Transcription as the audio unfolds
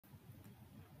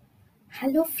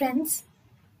Hello friends,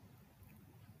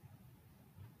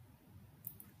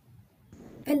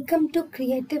 welcome to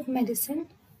Creative Medicine.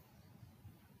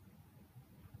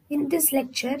 In this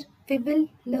lecture, we will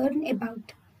learn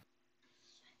about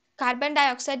Carbon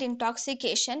dioxide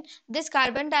intoxication. This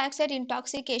carbon dioxide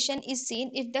intoxication is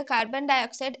seen if the carbon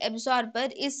dioxide absorber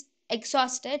is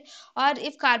exhausted, or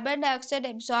if carbon dioxide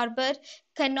absorber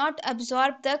cannot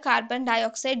absorb the carbon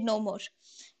dioxide no more.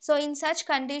 So in such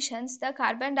conditions, the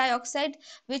carbon dioxide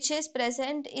which is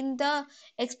present in the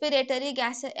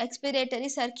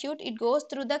expiratory circuit, it goes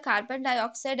through the carbon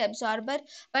dioxide absorber,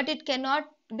 but it cannot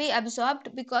be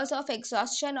absorbed because of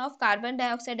exhaustion of carbon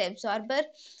dioxide absorber,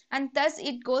 and thus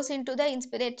it goes into the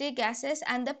inspiratory gases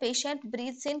and the patient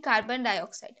breathes in carbon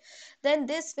dioxide. Then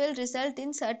this will result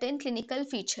in certain clinical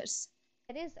features.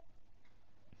 There is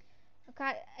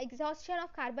exhaustion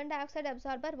of carbon dioxide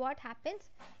absorber. What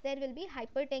happens? There will be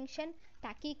hypertension,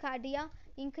 tachycardia,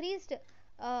 increased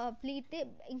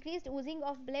oozing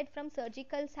of blood from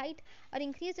surgical site, or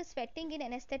increased sweating in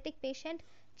anesthetic patient,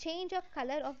 change of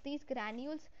color of these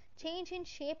granules, change in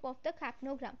shape of the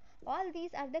capnogram. All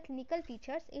these are the clinical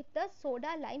features if the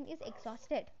soda lime is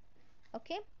exhausted.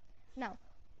 Okay. Now,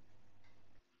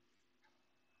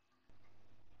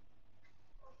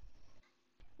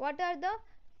 what are the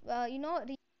uh, you know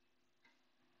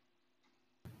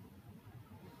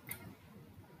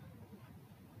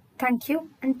thank you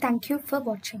and thank you for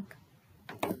watching.